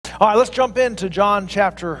All right, let's jump into John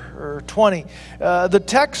chapter 20. The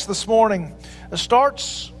text this morning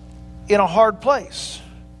starts in a hard place.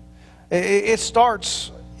 It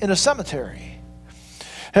starts in a cemetery.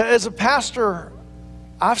 As a pastor,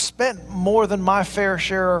 I've spent more than my fair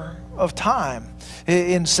share of time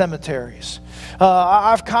in cemeteries.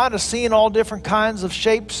 I've kind of seen all different kinds of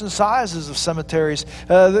shapes and sizes of cemeteries.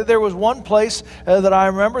 There was one place that I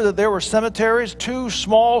remember that there were cemeteries, two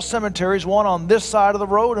small cemeteries, one on this side of the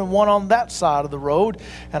road and one on that side of the road.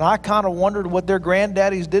 And I kind of wondered what their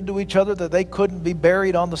granddaddies did to each other that they couldn't be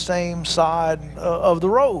buried on the same side of the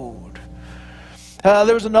road.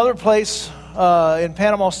 There was another place in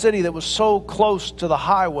Panama City that was so close to the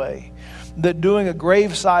highway that doing a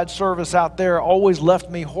graveside service out there always left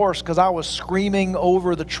me hoarse because I was screaming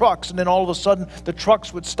over the trucks, and then all of a sudden the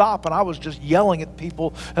trucks would stop and I was just yelling at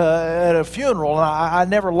people at a funeral, and I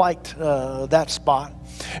never liked that spot.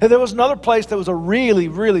 And there was another place that was a really,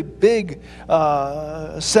 really big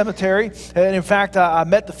cemetery. And in fact, I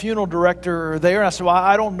met the funeral director there, and I said, well,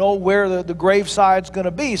 I don't know where the graveside's going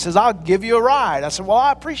to be. He says, I'll give you a ride. I said, well,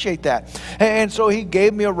 I appreciate that. And so he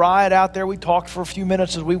gave me a ride out there. We talked for a few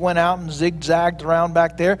minutes as we went out and zigzagged around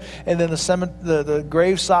back there. And then the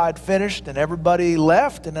graveside finished, and everybody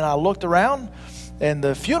left. And then I looked around, and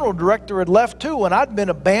the funeral director had left too, and I'd been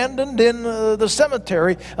abandoned in the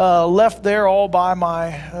cemetery, left there all by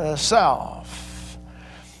myself.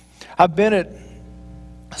 I've been at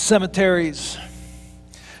cemeteries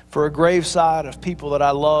for a graveside of people that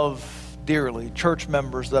I love dearly, church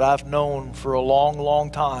members that I've known for a long,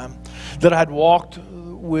 long time, that I'd walked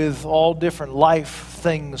with all different life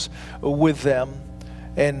things with them,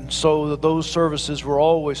 and so those services were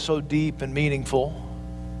always so deep and meaningful.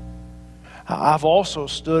 I've also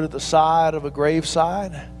stood at the side of a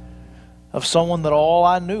graveside of someone that all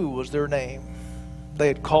I knew was their name. They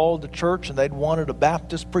had called the church and they'd wanted a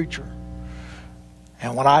Baptist preacher.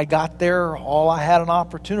 And when I got there, all I had an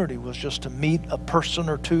opportunity was just to meet a person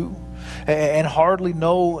or two and hardly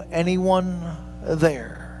know anyone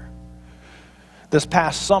there. This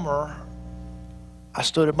past summer, I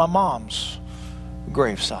stood at my mom's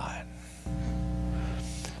graveside.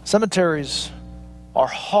 Cemeteries are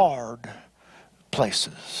hard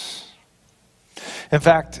places. In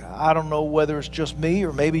fact, I don't know whether it's just me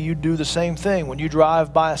or maybe you do the same thing. When you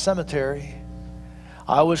drive by a cemetery,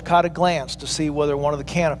 I always kind of glance to see whether one of the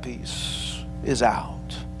canopies is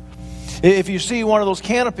out. If you see one of those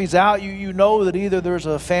canopies out, you know that either there's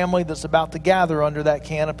a family that's about to gather under that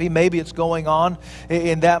canopy, maybe it's going on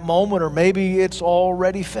in that moment, or maybe it's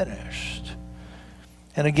already finished.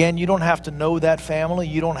 And again, you don't have to know that family,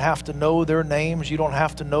 you don't have to know their names, you don't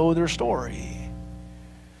have to know their story.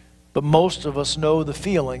 But most of us know the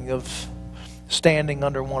feeling of standing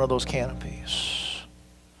under one of those canopies.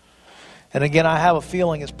 And again, I have a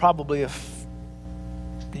feeling, it's probably a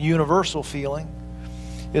universal feeling,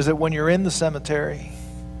 is that when you're in the cemetery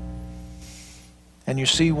and you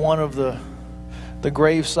see one of the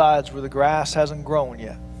grave sides where the grass hasn't grown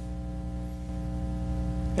yet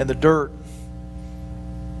and the dirt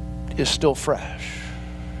is still fresh.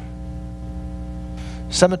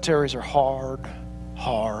 Cemeteries are hard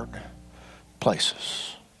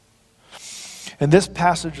places. And this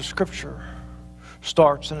passage of Scripture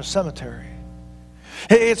starts in a cemetery.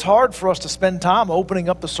 It's hard for us to spend time opening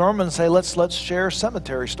up the sermon and say, let's share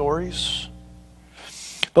cemetery stories.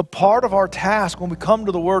 But part of our task when we come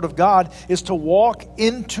to the Word of God is to walk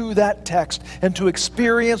into that text and to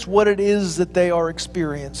experience what it is that they are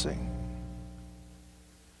experiencing.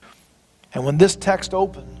 And when this text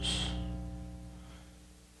opens,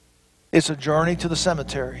 it's a journey to the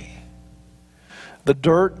cemetery. The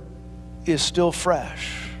dirt is still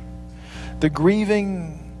fresh. The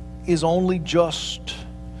grieving is only just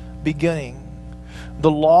beginning.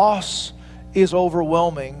 The loss is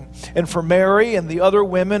overwhelming. And for Mary and the other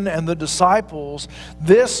women and the disciples,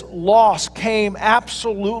 this loss came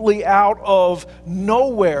absolutely out of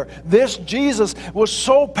nowhere. This Jesus was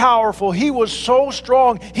so powerful. He was so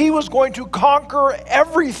strong. He was going to conquer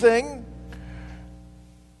everything.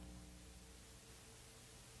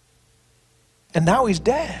 And now he's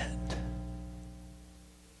dead.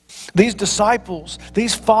 These disciples,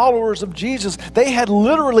 these followers of Jesus, they had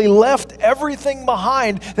literally left everything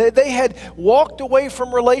behind. They had walked away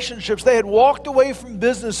from relationships. They had walked away from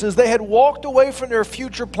businesses. They had walked away from their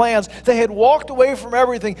future plans. They had walked away from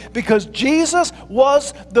everything because Jesus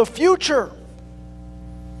was the future.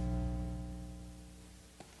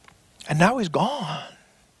 And now he's gone.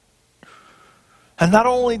 And not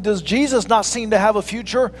only does Jesus not seem to have a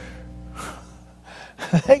future,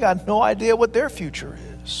 they got no idea what their future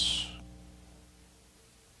is.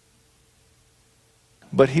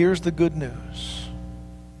 But here's the good news.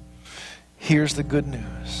 Here's the good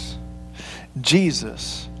news.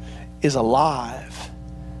 Jesus is alive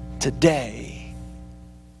today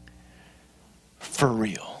for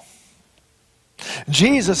real.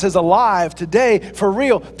 Jesus is alive today for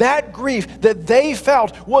real. That grief that they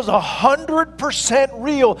felt was 100%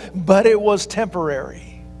 real, but it was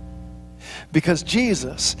temporary. Because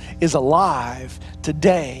Jesus is alive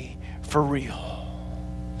today for real.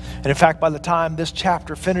 And in fact, by the time this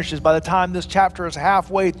chapter finishes, by the time this chapter is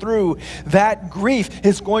halfway through, that grief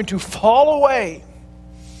is going to fall away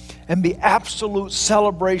and be absolute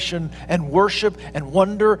celebration and worship and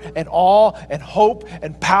wonder and awe and hope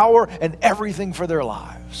and power and everything for their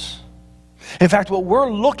lives. In fact, what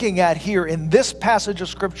we're looking at here in this passage of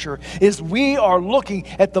Scripture is we are looking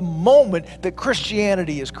at the moment that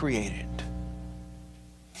Christianity is created.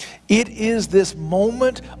 It is this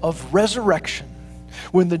moment of resurrection,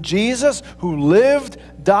 when the Jesus who lived,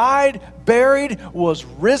 died, buried, was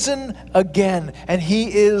risen again, and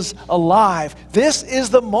He is alive. This is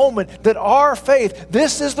the moment that our faith,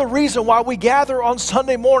 this is the reason why we gather on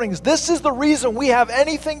Sunday mornings. This is the reason we have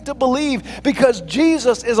anything to believe, because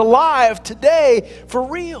Jesus is alive today for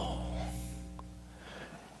real.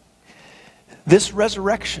 This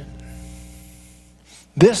resurrection,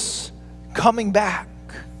 this coming back,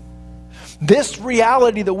 this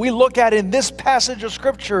reality that we look at in this passage of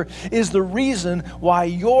Scripture is the reason why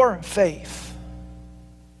your faith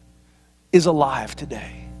is alive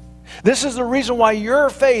today. This is the reason why your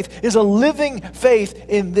faith is a living faith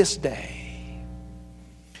in this day.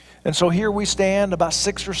 And so here we stand about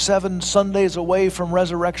 6 or 7 Sundays away from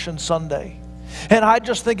Resurrection Sunday. And I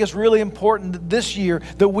just think it's really important that this year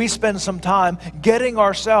that we spend some time getting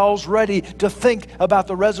ourselves ready to think about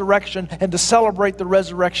the resurrection and to celebrate the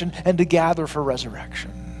resurrection and to gather for resurrection.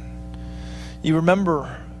 You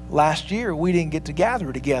remember last year we didn't get to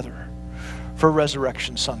gather together for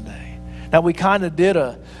Resurrection Sunday. Now we kind of did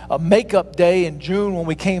a makeup day in June when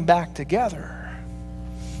we came back together.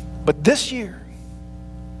 But this year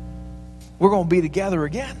we're going to be together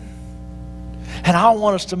again. And I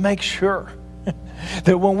want us to make sure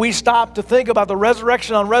that when we stop to think about the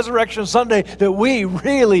resurrection on Resurrection Sunday, that we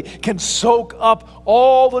really can soak up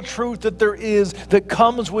all the truth that there is that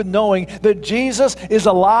comes with knowing that Jesus is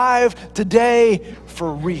alive today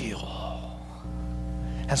for real.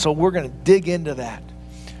 And so we're going to dig into that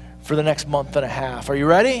for the next month and a half. Are you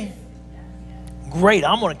ready? Great.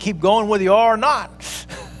 I'm going to keep going whether you are or not.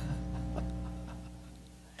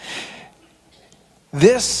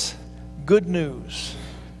 This good news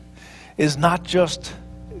is not just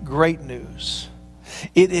great news.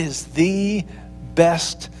 It is the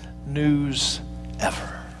best news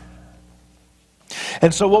ever.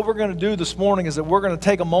 And so what we're going to do this morning is that we're going to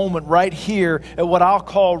take a moment right here at what I'll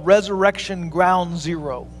call Resurrection Ground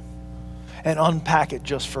Zero and unpack it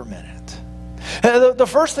just for a minute. The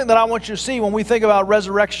first thing that I want you to see when we think about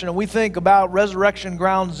resurrection and we think about Resurrection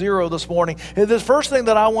Ground Zero this morning, the first thing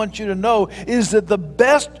that I want you to know is that the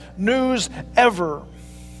best news ever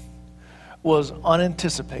was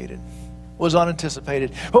unanticipated.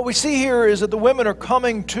 What we see here is that the women are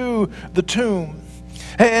coming to the tomb.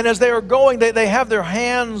 And as they are going, they have their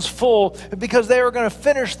hands full because they are going to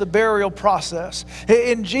finish the burial process.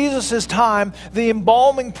 In Jesus' time, the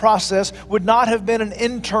embalming process would not have been an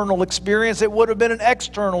internal experience. It would have been an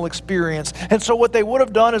external experience. And so what they would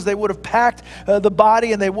have done is they would have packed the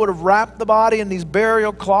body and they would have wrapped the body in these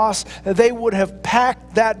burial cloths. They would have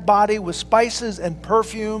packed that body with spices and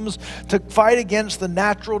perfumes to fight against the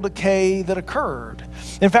natural decay that occurred.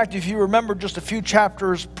 In fact, if you remember just a few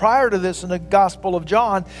chapters prior to this in the Gospel of John,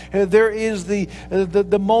 there is the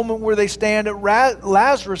moment where they stand at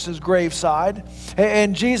Lazarus' graveside,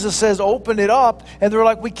 and Jesus says, open it up. And they're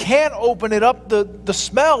like, we can't open it up. The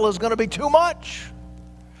smell is going to be too much.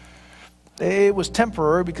 It was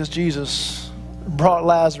temporary because Jesus brought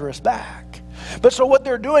Lazarus back. But so what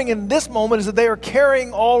they're doing in this moment is that they are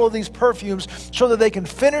carrying all of these perfumes so that they can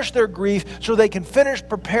finish their grief, so they can finish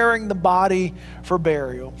preparing the body for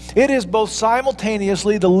burial. It is both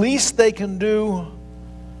simultaneously the least they can do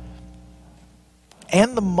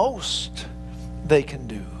and the most they can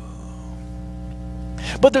do.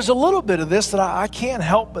 But there's a little bit of this that I can't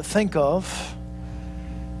help but think of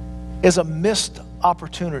as a missed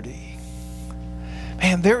opportunity.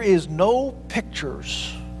 Man, there is no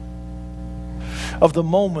pictures of the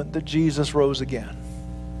moment that Jesus rose again.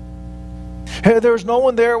 There's no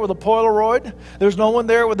one there with a Polaroid. There's no one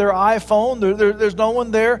there with their iPhone. There's no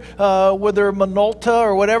one there with their Minolta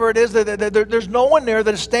or whatever it is. There's no one there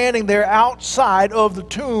that is standing there outside of the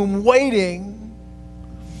tomb waiting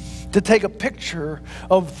to take a picture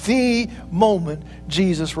of the moment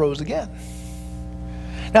Jesus rose again.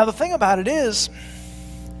 Now, the thing about it is,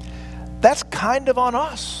 that's kind of on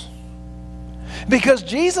us. Because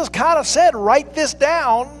Jesus kind of said, write this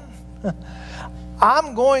down.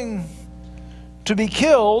 I'm going to be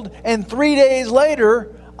killed, and 3 days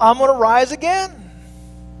later, I'm going to rise again.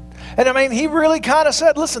 And I mean, he really kind of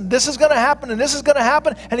said, listen, this is going to happen, and this is going to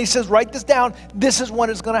happen. And he says, write this down. This is when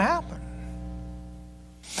it's going to happen.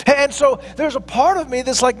 And so there's a part of me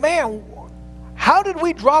that's like, man, how did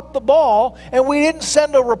we drop the ball and we didn't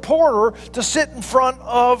send a reporter to sit in front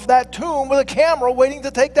of that tomb with a camera waiting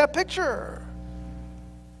to take that picture?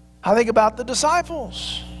 I think about the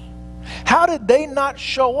disciples. How did they not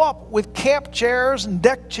show up with camp chairs and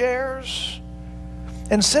deck chairs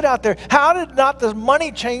and sit out there? How did not the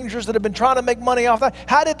money changers that have been trying to make money off that,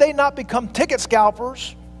 how did they not become ticket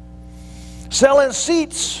scalpers, selling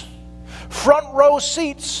seats, front row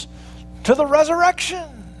seats to the resurrection?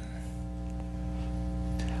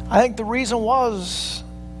 I think the reason was,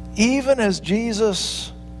 even as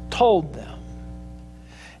Jesus told them,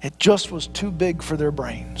 it just was too big for their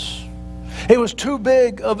brains. It was too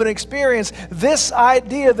big of an experience. This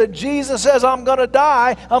idea that Jesus says, I'm going to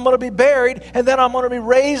die, I'm going to be buried, and then I'm going to be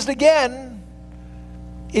raised again,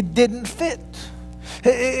 it didn't fit.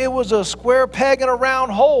 It was a square peg in a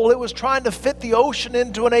round hole. It was trying to fit the ocean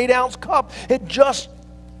into an 8-ounce cup. It just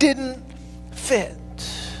didn't fit.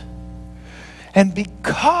 And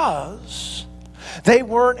because they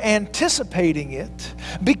weren't anticipating it,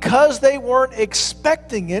 because they weren't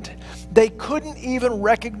expecting it, they couldn't even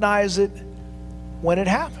recognize it when it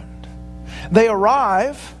happened. They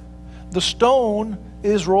arrive, the stone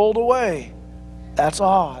is rolled away. That's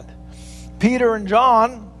odd. Peter and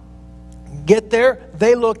John get there,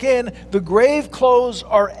 they look in, the grave clothes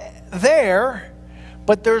are there,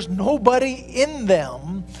 but there's nobody in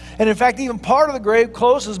them. And in fact, even part of the grave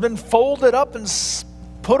clothes has been folded up and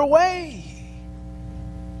put away.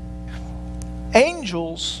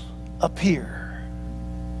 Angels appear,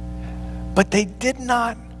 but they did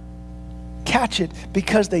not catch it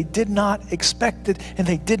because they did not expect it, and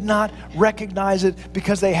they did not recognize it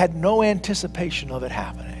because they had no anticipation of it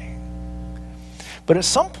happening. But at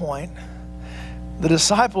some point, the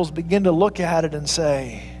disciples begin to look at it and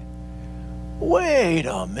say, wait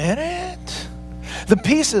a minute. The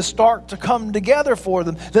pieces start to come together for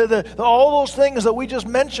them. All those things that we just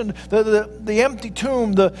mentioned, the empty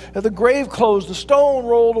tomb, the grave clothes, the stone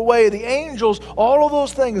rolled away, the angels, all of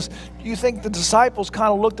those things. You think the disciples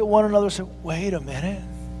kind of looked at one another and said, wait a minute.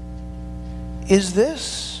 Is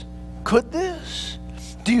this? Could this?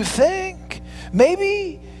 Do you think?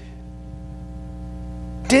 Maybe?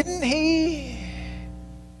 Didn't he?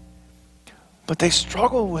 But they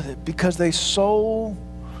struggle with it because they so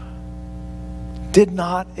did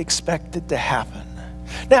not expect it to happen.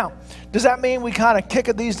 Now, does that mean we kind of kick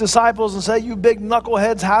at these disciples and say, you big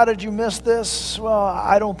knuckleheads, how did you miss this? Well,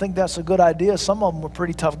 I don't think that's a good idea. Some of them were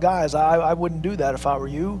pretty tough guys. I wouldn't do that if I were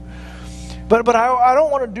you. But I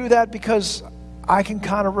don't want to do that because I can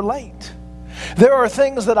kind of relate. There are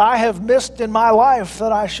things that I have missed in my life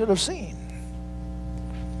that I should have seen.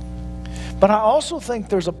 But I also think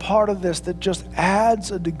there's a part of this that just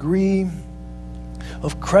adds a degree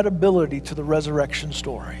of credibility to the resurrection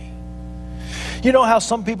story. You know how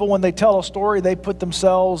some people, when they tell a story, they put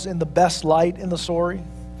themselves in the best light in the story?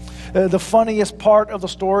 The funniest part of the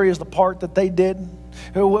story is the part that they did.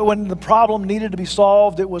 When the problem needed to be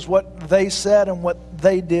solved, it was what they said and what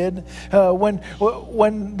they did.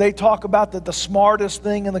 When they talk about the smartest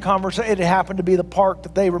thing in the conversation, it happened to be the part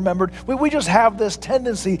that they remembered. We just have this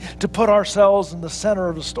tendency to put ourselves in the center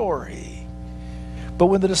of the story. But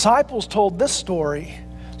when the disciples told this story,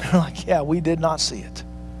 they're like, yeah, we did not see it.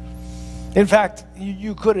 In fact,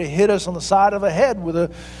 you could have hit us on the side of the head with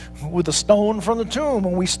a stone from the tomb,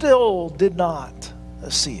 and we still did not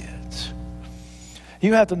see it.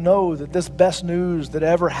 You have to know that this best news that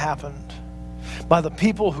ever happened, by the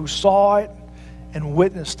people who saw it and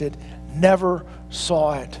witnessed it, never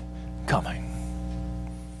saw it coming.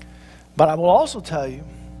 But I will also tell you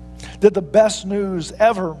that the best news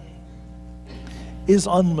ever is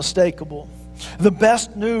unmistakable. The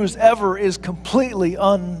best news ever is completely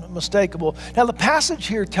unmistakable. Now, the passage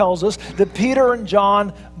here tells us that Peter and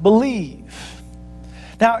John believe.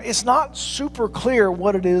 Now, it's not super clear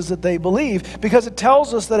what it is that they believe, because it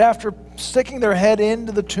tells us that after sticking their head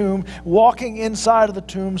into the tomb, walking inside of the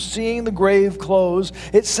tomb, seeing the grave clothes,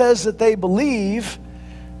 it says that they believe,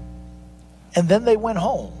 and then they went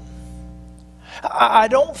home. I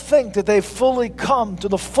don't think that they've fully come to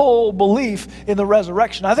the full belief in the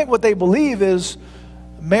resurrection. I think what they believe is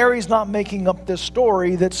Mary's not making up this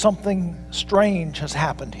story that something strange has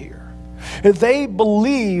happened here. They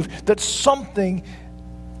believe that something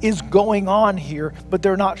is going on here, but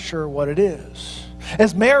they're not sure what it is.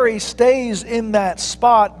 As Mary stays in that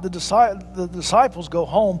spot, the disciples go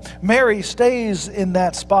home. Mary stays in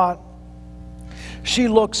that spot. She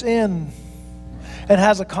looks in and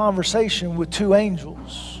has a conversation with two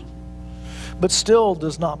angels, but still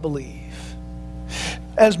does not believe.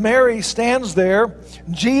 As Mary stands there,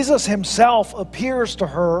 Jesus himself appears to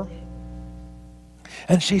her,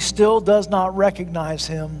 and she still does not recognize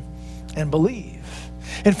him and believe.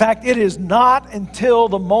 In fact, it is not until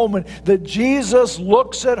the moment that Jesus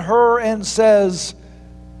looks at her and says,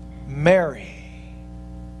 "Mary,"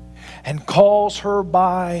 and calls her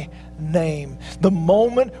by name. The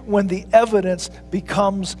moment when the evidence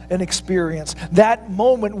becomes an experience. That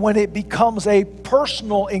moment when it becomes a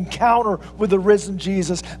personal encounter with the risen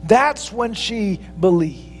Jesus. That's when she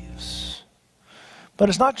believes. But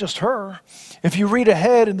it's not just her. If you read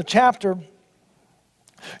ahead in the chapter,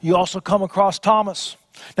 you also come across Thomas.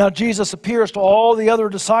 Now, Jesus appears to all the other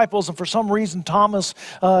disciples, and for some reason, Thomas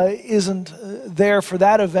isn't there for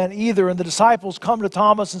that event either. And the disciples come to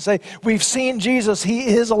Thomas and say, "We've seen Jesus. He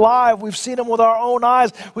is alive. We've seen him with our own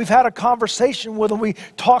eyes. We've had a conversation with him. We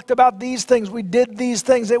talked about these things. We did these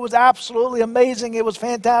things. It was absolutely amazing. It was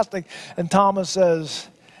fantastic." And Thomas says,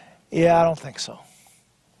 "Yeah, I don't think so."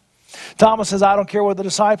 Thomas says, "I don't care what the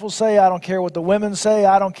disciples say. I don't care what the women say.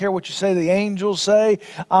 I don't care what you say the angels say.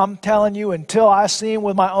 I'm telling you, until I see him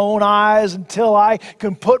with my own eyes, until I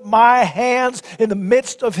can put my hands in the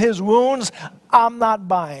midst of his wounds, I'm not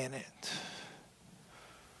buying it."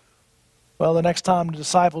 Well, the next time the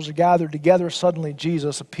disciples are gathered together, suddenly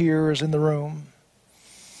Jesus appears in the room.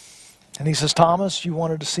 And he says, "Thomas, you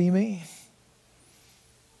wanted to see me?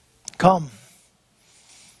 Come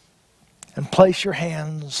and place your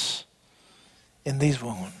hands in these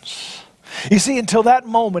wounds." You see, until that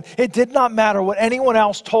moment, it did not matter what anyone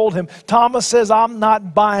else told him. Thomas says, "I'm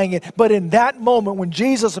not buying it." But in that moment, when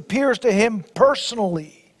Jesus appears to him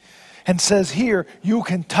personally and says, "Here, you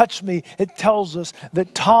can touch me," it tells us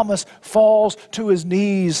that Thomas falls to his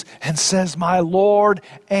knees and says, "My Lord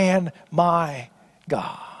and my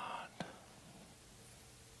God."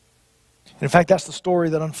 And in fact, that's the story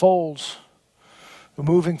that unfolds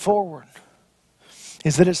moving forward.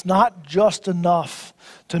 Is that it's not just enough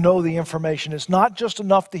to know the information. It's not just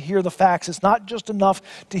enough to hear the facts. It's not just enough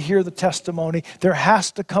to hear the testimony. There has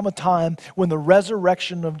to come a time when the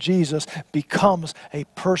resurrection of Jesus becomes a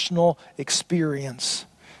personal experience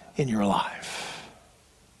in your life.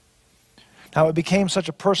 Now, it became such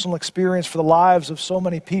a personal experience for the lives of so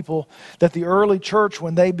many people that the early church,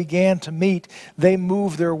 when they began to meet, they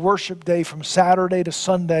moved their worship day from Saturday to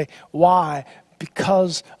Sunday. Why?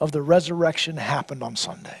 Because of the resurrection happened on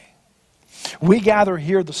Sunday. We gather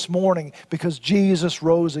here this morning because Jesus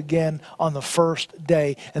rose again on the first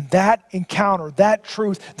day. And that encounter, that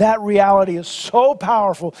truth, that reality is so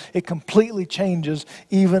powerful, it completely changes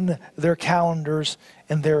even their calendars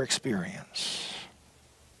and their experience.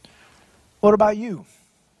 What about you?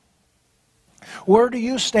 Where do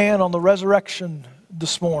you stand on the resurrection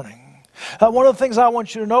this morning? One of the things I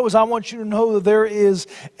want you to know is I want you to know that there is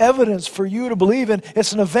evidence for you to believe in.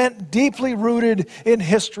 It's an event deeply rooted in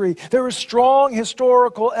history. There is strong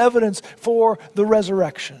historical evidence for the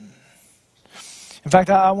resurrection. In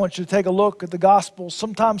fact, I want you to take a look at the Gospels.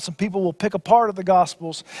 Sometimes some people will pick apart at the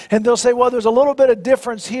Gospels and they'll say, well, there's a little bit of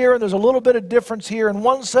difference here and there's a little bit of difference here. And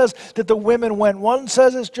one says that the women went. One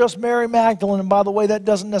says it's just Mary Magdalene. And by the way, that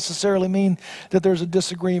doesn't necessarily mean that there's a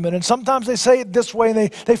disagreement. And sometimes they say it this way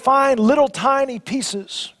and they find little tiny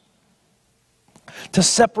pieces to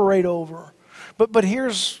separate over. But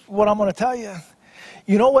here's what I'm going to tell you.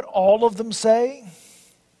 You know what all of them say?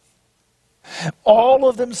 All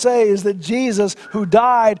of them say is that Jesus, who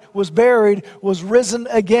died, was buried, was risen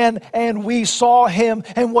again, and we saw him.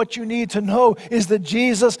 And what you need to know is that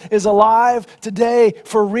Jesus is alive today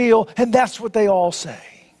for real, and that's what they all say.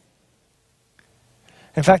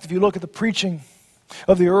 In fact, if you look at the preaching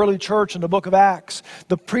of the early church in the book of Acts,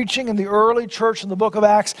 the preaching in the early church in the book of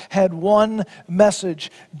Acts had one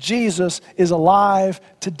message: Jesus is alive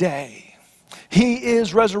today. He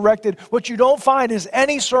is resurrected. What you don't find is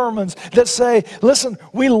any sermons that say, listen,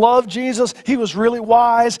 we love Jesus. He was really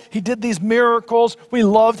wise. He did these miracles. We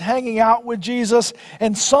loved hanging out with Jesus.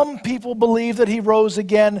 And some people believe that he rose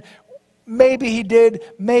again. Maybe he did.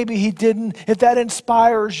 Maybe he didn't. If that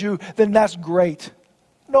inspires you, then that's great.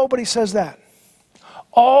 Nobody says that.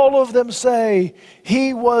 All of them say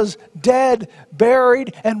he was dead,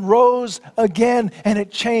 buried, and rose again, and it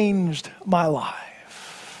changed my life.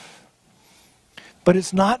 But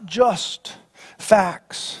it's not just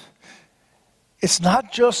facts. It's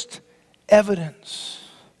not just evidence.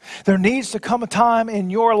 There needs to come a time in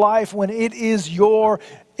your life when it is your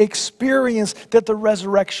experience that the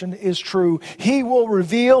resurrection is true. He will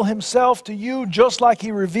reveal himself to you just like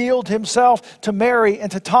he revealed himself to Mary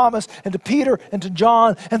and to Thomas and to Peter and to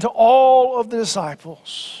John and to all of the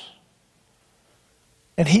disciples.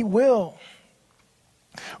 And he will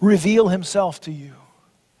reveal himself to you.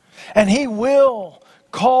 And he will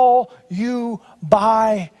call you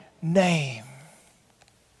by name.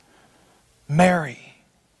 Mary,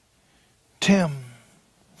 Tim,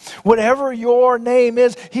 whatever your name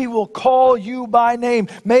is, he will call you by name.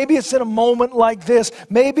 Maybe it's in a moment like this.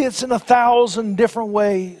 Maybe it's in 1,000 different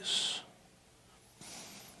ways.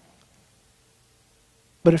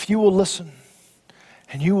 But if you will listen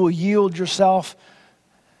and you will yield yourself,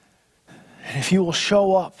 and if you will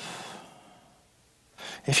show up,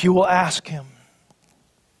 if you will ask him,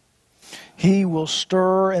 he will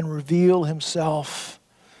stir and reveal himself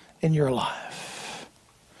in your life.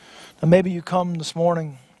 Now maybe you come this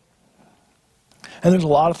morning and there's a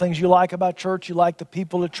lot of things you like about church. You like the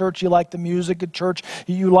people at church. You like the music at church.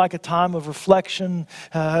 You like a time of reflection.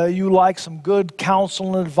 You like some good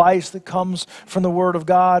counsel and advice that comes from the Word of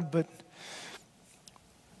God. But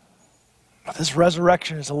this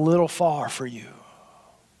resurrection is a little far for you.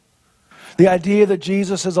 The idea that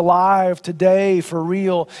Jesus is alive today for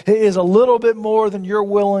real is a little bit more than you're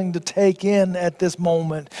willing to take in at this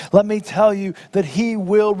moment. Let me tell you that he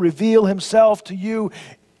will reveal himself to you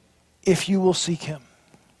if you will seek him.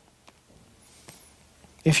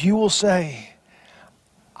 If you will say,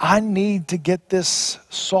 I need to get this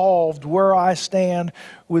solved where I stand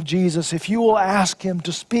with Jesus. If you will ask him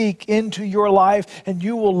to speak into your life and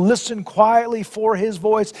you will listen quietly for his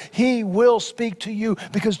voice, he will speak to you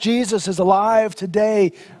because Jesus is alive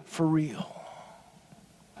today for real.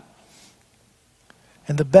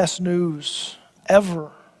 And the best news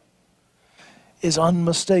ever is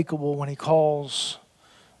unmistakable when he calls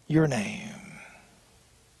your name.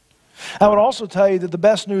 I would also tell you that the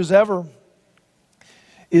best news ever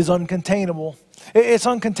is uncontainable. It's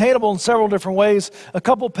uncontainable in several different ways. A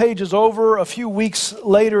couple pages over, a few weeks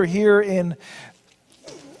later here in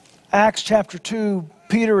Acts chapter 2,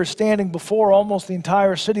 Peter is standing before almost the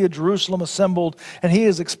entire city of Jerusalem assembled, and he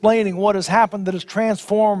is explaining what has happened that has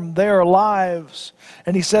transformed their lives.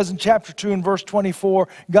 And he says in chapter 2 and verse 24,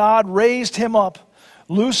 God raised him up,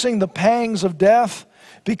 loosing the pangs of death,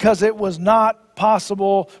 because it was not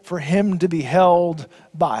possible for him to be held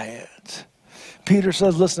by it. Peter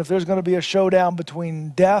says, listen, if there's going to be a showdown between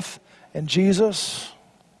death and Jesus,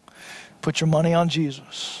 put your money on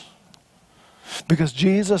Jesus. Because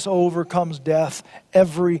Jesus overcomes death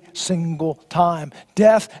every single time.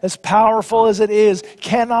 Death, as powerful as it is,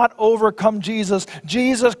 cannot overcome Jesus.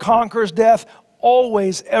 Jesus conquers death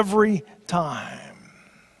always, every time.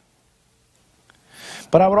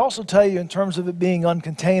 But I would also tell you, in terms of it being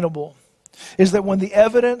uncontainable, is that when the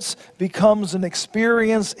evidence becomes an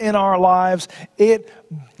experience in our lives, it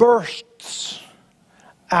bursts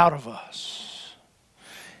out of us.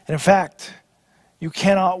 And in fact, you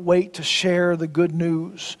cannot wait to share the good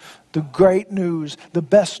news, the great news, the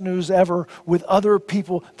best news ever with other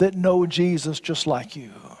people that know Jesus just like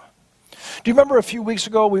you. Do you remember a few weeks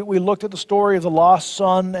ago we looked at the story of the lost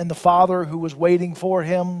son and the father who was waiting for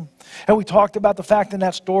him? And we talked about the fact in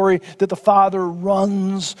that story that the father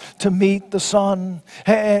runs to meet the son.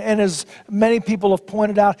 And as many people have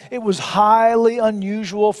pointed out, it was highly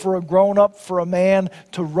unusual for a grown-up, for a man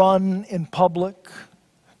to run in public.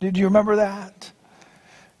 Do you remember that?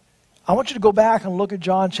 I want you to go back and look at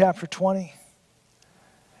John chapter 20.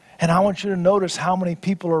 And I want you to notice how many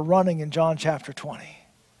people are running in John chapter 20.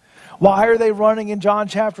 Why are they running in John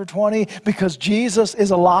chapter 20? Because Jesus is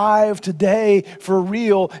alive today for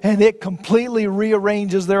real, and it completely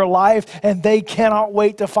rearranges their life, and they cannot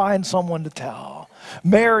wait to find someone to tell.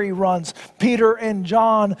 Mary runs. Peter and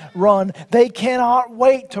John run. They cannot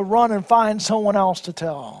wait to run and find someone else to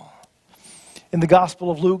tell. In the Gospel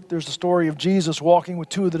of Luke, there's the story of Jesus walking with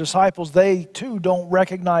two of the disciples. They, too, don't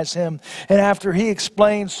recognize him. And after he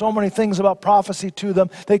explains so many things about prophecy to them,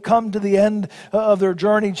 they come to the end of their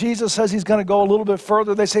journey. Jesus says he's going to go a little bit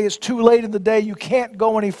further. They say, it's too late in the day. You can't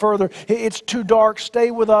go any further. It's too dark.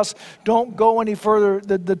 Stay with us. Don't go any further.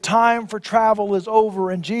 The time for travel is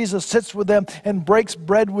over. And Jesus sits with them and breaks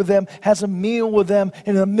bread with them, has a meal with them.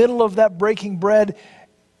 And in the middle of that breaking bread,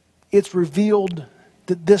 it's revealed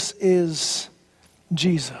that this is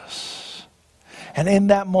Jesus. And in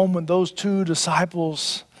that moment, those two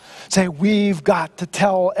disciples Say, we've got to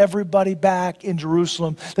tell everybody back in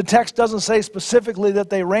Jerusalem. The text doesn't say specifically that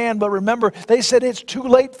they ran, but remember, they said it's too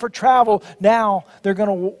late for travel. Now they're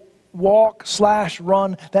going to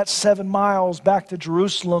walk/run that 7 miles back to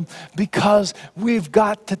Jerusalem because we've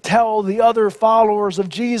got to tell the other followers of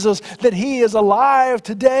Jesus that He is alive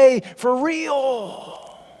today for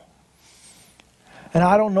real. And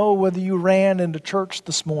I don't know whether you ran into church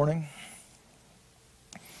this morning.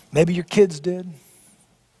 Maybe your kids did.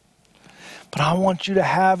 But I want you to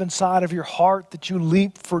have inside of your heart that you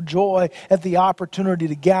leap for joy at the opportunity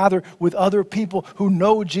to gather with other people who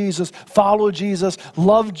know Jesus, follow Jesus,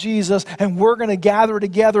 love Jesus, and we're going to gather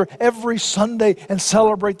together every Sunday and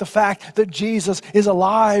celebrate the fact that Jesus is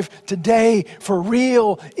alive today for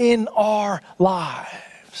real in our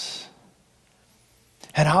lives.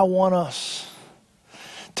 And I want us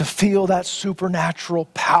to feel that supernatural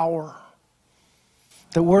power.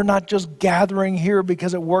 That we're not just gathering here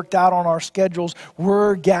because it worked out on our schedules.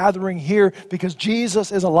 We're gathering here because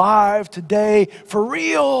Jesus is alive today for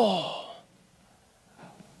real.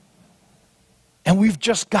 And we've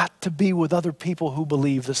just got to be with other people who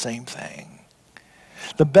believe the same thing.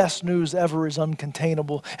 The best news ever is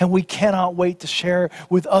uncontainable, and we cannot wait to share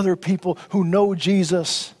with other people who know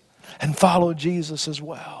Jesus and follow Jesus as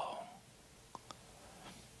well.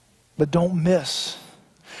 But don't miss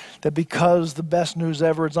that because the best news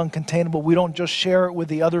ever is uncontainable, we don't just share it with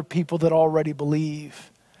the other people that already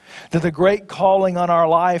believe. That the great calling on our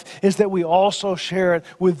life is that we also share it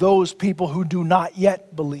with those people who do not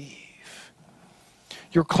yet believe.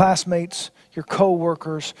 Your classmates, your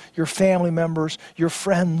co-workers, your family members, your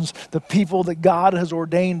friends, the people that God has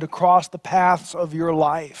ordained to cross the paths of your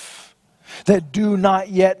life that do not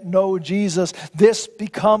yet know Jesus. This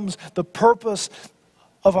becomes the purpose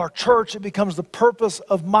of our church. It becomes the purpose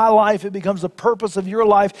of my life. It becomes the purpose of your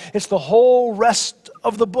life. It's the whole rest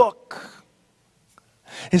of the book.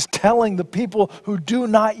 Is telling the people who do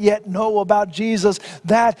not yet know about Jesus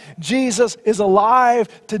that Jesus is alive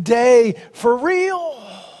today for real.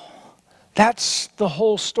 That's the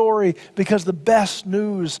whole story, because the best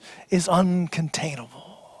news is uncontainable.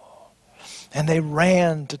 And they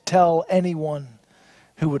ran to tell anyone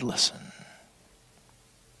who would listen.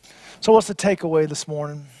 So what's the takeaway this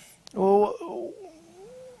morning? What's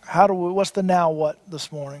the now what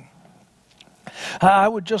this morning? I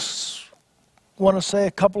would just want to say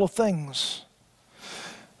a couple of things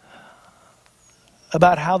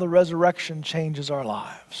about how the resurrection changes our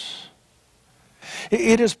lives.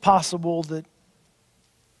 It is possible that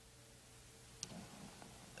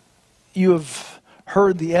you have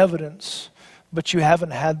heard the evidence, but you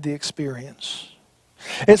haven't had the experience.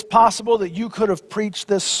 It's possible that you could have preached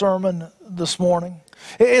this sermon this morning.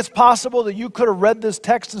 It's possible that you could have read this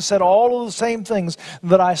text and said all of the same things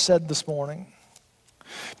that I said this morning,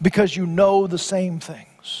 because you know the same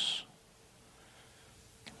things,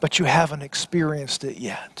 but you haven't experienced it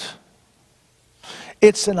yet.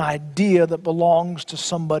 It's an idea that belongs to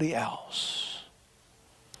somebody else.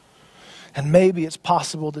 And maybe it's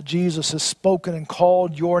possible that Jesus has spoken and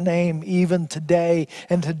called your name even today.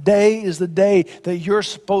 And today is the day that you're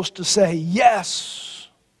supposed to say yes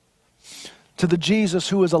to the Jesus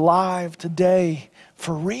who is alive today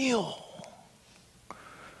for real.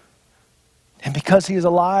 And because He is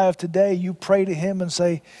alive today, you pray to Him and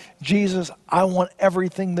say, Jesus, I want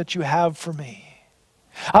everything that you have for me.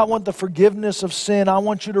 I want the forgiveness of sin. I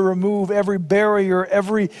want you to remove every barrier,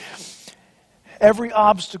 every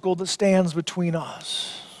obstacle that stands between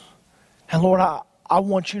us. And Lord, I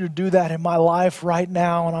want you to do that in my life right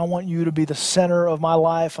now, and I want you to be the center of my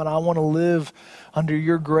life, and I want to live under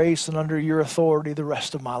your grace and under your authority the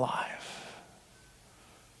rest of my life.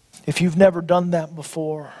 If you've never done that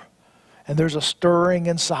before, and there's a stirring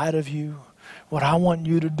inside of you, what I want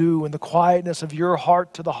you to do in the quietness of your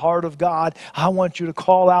heart to the heart of God, I want you to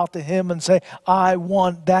call out to Him and say, I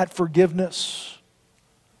want that forgiveness.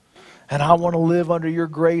 And I want to live under your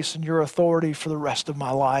grace and your authority for the rest of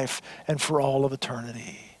my life and for all of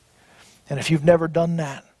eternity. And if you've never done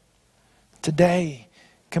that, today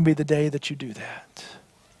can be the day that you do that.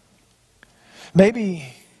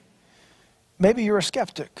 Maybe you're a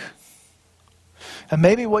skeptic. And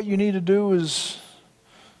maybe what you need to do is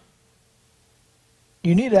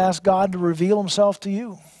you need to ask God to reveal Himself to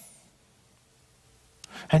you.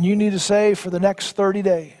 And you need to say, for the next 30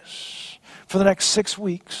 days, for the next 6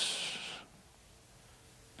 weeks,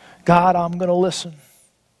 God, I'm going to listen.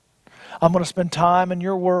 I'm going to spend time in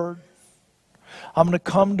your word. I'm going to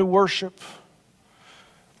come to worship.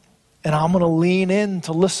 And I'm going to lean in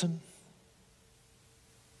to listen.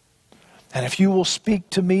 And if you will speak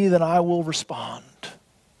to me, then I will respond.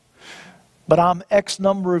 but I'm X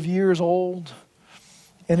number of years old,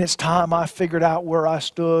 and it's time I figured out where I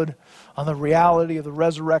stood on the reality of the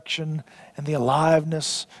resurrection and the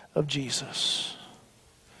aliveness of Jesus.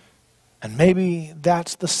 And maybe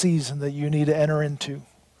that's the season that you need to enter into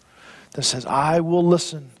that says, I will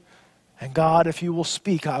listen, and God, if you will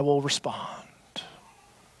speak, I will respond.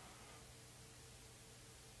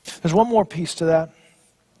 There's one more piece to that.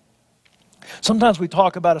 Sometimes we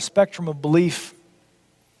talk about a spectrum of belief.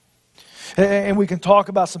 And we can talk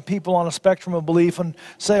about some people on a spectrum of belief and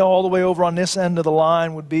say all the way over on this end of the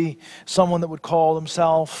line would be someone that would call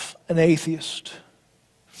themselves an atheist.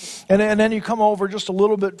 And then you come over just a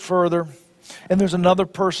little bit further, and there's another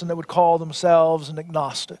person that would call themselves an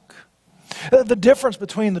agnostic. The difference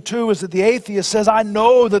between the two is that the atheist says, I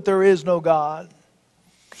know that there is no God.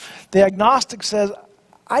 The agnostic says,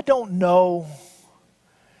 I don't know,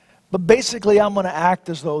 but basically I'm going to act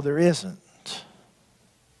as though there isn't.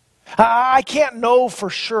 I can't know for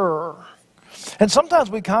sure. And sometimes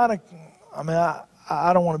we kind of,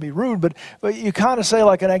 I don't want to be rude, but you kind of say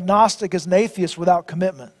like an agnostic is an atheist without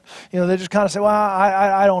commitment. You know, they just kind of say, well,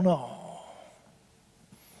 I don't know.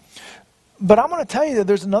 But I'm going to tell you that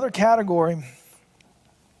there's another category,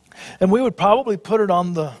 and we would probably put it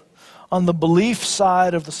on the belief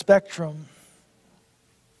side of the spectrum.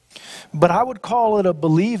 But I would call it a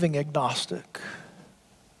believing agnostic.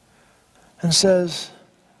 And says,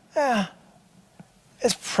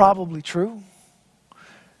 it's probably true.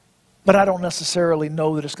 But I don't necessarily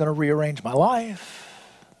know that it's going to rearrange my life.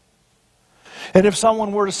 And if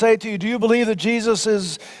someone were to say to you, do you believe that Jesus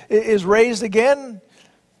is raised again?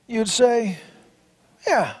 You'd say,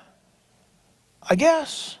 yeah, I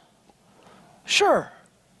guess. Sure.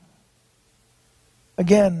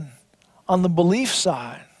 Again, on the belief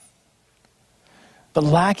side, but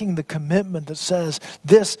lacking the commitment that says,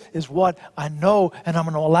 this is what I know, and I'm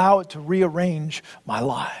going to allow it to rearrange my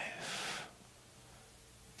life.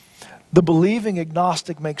 The believing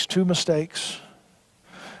agnostic makes two mistakes.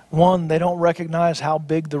 One, they don't recognize how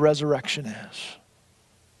big the resurrection is.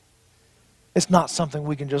 It's not something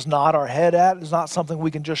we can just nod our head at. It's not something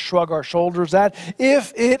we can just shrug our shoulders at.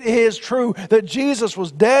 If it is true that Jesus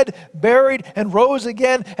was dead, buried, and rose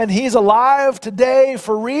again, and He's alive today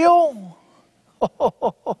for real,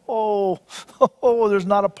 there's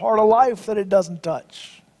not a part of life that it doesn't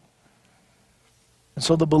touch. And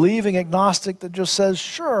so the believing agnostic that just says,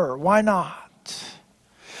 sure, why not?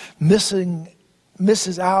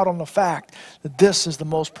 Misses out on the fact that this is the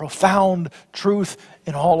most profound truth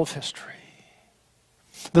in all of history.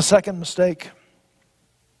 The second mistake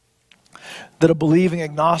that a believing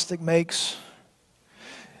agnostic makes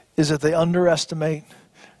is that they underestimate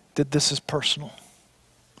that this is personal.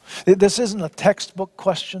 This isn't a textbook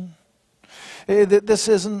question. This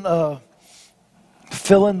isn't a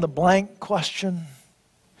fill-in-the-blank question.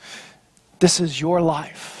 This is your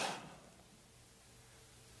life.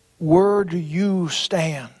 Where do you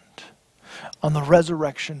stand on the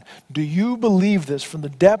resurrection? Do you believe this from the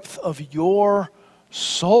depth of your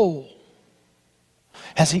soul?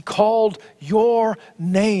 Has He called your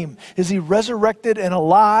name? Is He resurrected and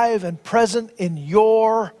alive and present in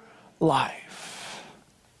your life?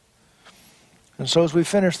 And so as we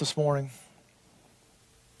finish this morning,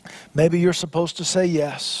 maybe you're supposed to say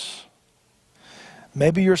yes.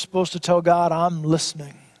 Maybe you're supposed to tell God, I'm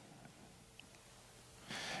listening.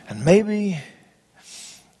 And maybe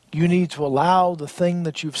you need to allow the thing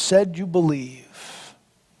that you've said you believe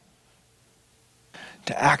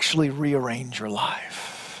to actually rearrange your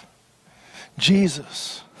life.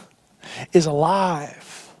 Jesus is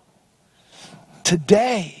alive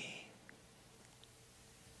today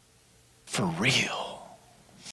for real.